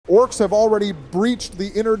Orks have already breached the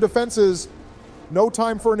inner defenses. No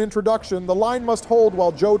time for an introduction. The line must hold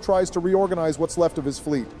while Joe tries to reorganize what's left of his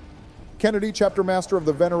fleet. Kennedy, chapter master of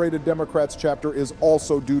the venerated Democrats chapter, is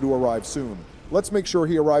also due to arrive soon. Let's make sure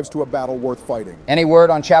he arrives to a battle worth fighting. Any word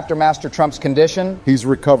on Chapter Master Trump's condition? He's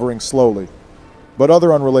recovering slowly, but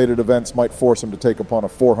other unrelated events might force him to take upon a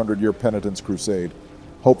 400-year penitence crusade.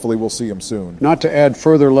 Hopefully we'll see him soon. Not to add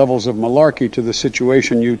further levels of malarkey to the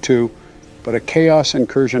situation, you two, but a chaos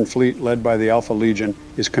incursion fleet led by the Alpha Legion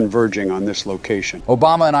is converging on this location.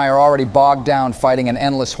 Obama and I are already bogged down fighting an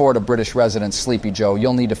endless horde of British residents, Sleepy Joe.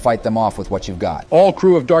 You'll need to fight them off with what you've got. All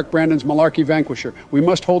crew of Dark Brandon's Malarkey Vanquisher, we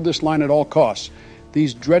must hold this line at all costs.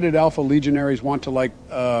 These dreaded Alpha Legionaries want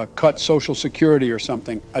to, cut Social Security or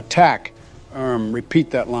something. Attack. Repeat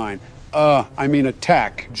that line.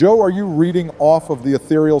 Attack. Joe, are you reading off of the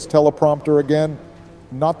Ethereal's teleprompter again?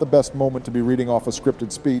 Not the best moment to be reading off a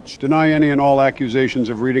scripted speech. Deny any and all accusations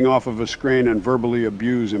of reading off of a screen and verbally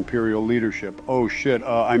abuse Imperial leadership. Oh shit,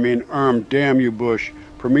 damn you, Bush.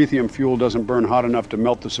 Promethium fuel doesn't burn hot enough to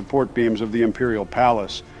melt the support beams of the Imperial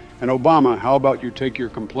Palace. And Obama, how about you take your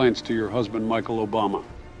complaints to your husband, Michael Obama?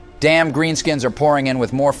 Damn greenskins are pouring in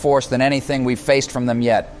with more force than anything we've faced from them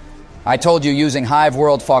yet. I told you using Hive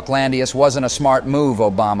World Falklandius wasn't a smart move,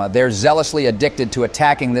 Obama. They're zealously addicted to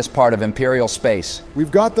attacking this part of Imperial space. We've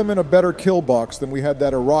got them in a better kill box than we had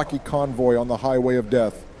that Iraqi convoy on the highway of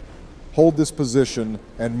death. Hold this position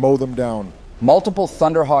and mow them down. Multiple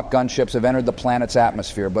Thunderhawk gunships have entered the planet's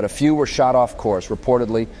atmosphere, but a few were shot off course,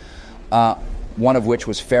 reportedly, one of which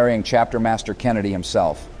was ferrying Chapter Master Kennedy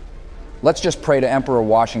himself. Let's just pray to Emperor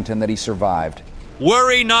Washington that he survived.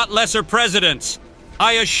 Worry not, lesser presidents.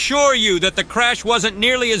 I assure you that the crash wasn't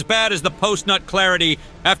nearly as bad as the post-nut clarity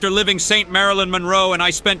after living St. Marilyn Monroe and I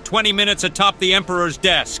spent 20 minutes atop the Emperor's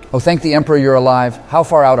desk. Oh, thank the Emperor you're alive. How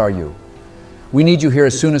far out are you? We need you here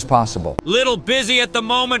as soon as possible. Little busy at the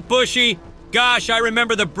moment, Bushy. Gosh, I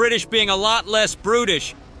remember the British being a lot less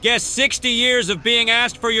brutish. Guess 60 years of being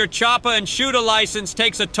asked for your choppa and shooter license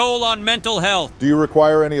takes a toll on mental health. Do you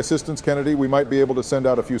require any assistance, Kennedy? We might be able to send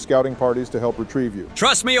out a few scouting parties to help retrieve you.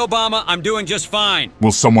 Trust me, Obama, I'm doing just fine.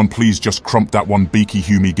 Will someone please just crump that one beaky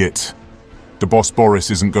Humy git? The boss Boris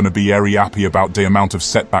isn't going to be airy happy about the amount of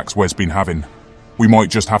setbacks we's been having. We might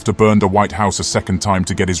just have to burn the White House a second time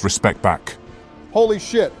to get his respect back. Holy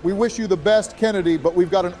shit, we wish you the best, Kennedy, but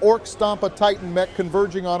we've got an Ork Stompa Titan mech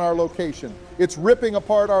converging on our location. It's ripping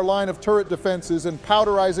apart our line of turret defenses and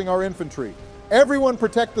powderizing our infantry. Everyone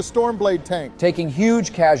protect the Stormblade tank. Taking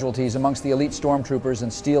huge casualties amongst the elite stormtroopers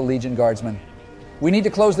and Steel Legion guardsmen. We need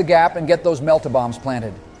to close the gap and get those melt-a-bombs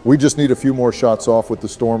planted. We just need a few more shots off with the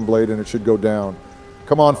Stormblade and it should go down.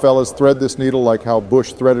 Come on, fellas, thread this needle like how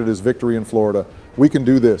Bush threaded his victory in Florida. We can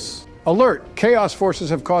do this. Alert! Chaos forces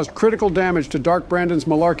have caused critical damage to Dark Brandon's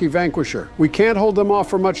Malarkey Vanquisher. We can't hold them off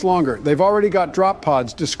for much longer. They've already got drop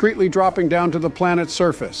pods discreetly dropping down to the planet's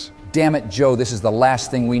surface. Damn it, Joe, this is the last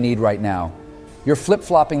thing we need right now. You're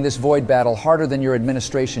flip-flopping this void battle harder than your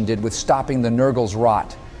administration did with stopping the Nurgle's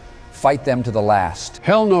rot. Fight them to the last.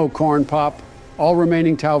 Hell no, Corn Pop. All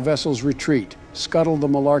remaining Tau vessels retreat, scuttle the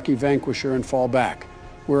Malarkey Vanquisher and fall back.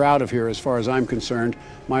 We're out of here as far as I'm concerned.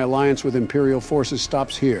 My alliance with Imperial forces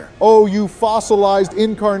stops here. Oh, you fossilized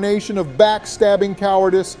incarnation of backstabbing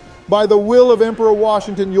cowardice. By the will of Emperor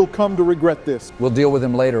Washington, you'll come to regret this. We'll deal with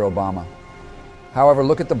him later, Obama. However,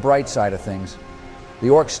 look at the bright side of things.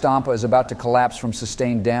 The Ork Stompa is about to collapse from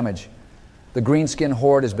sustained damage. The greenskin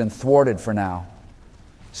horde has been thwarted for now.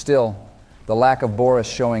 Still, the lack of Boris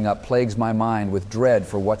showing up plagues my mind with dread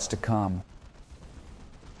for what's to come.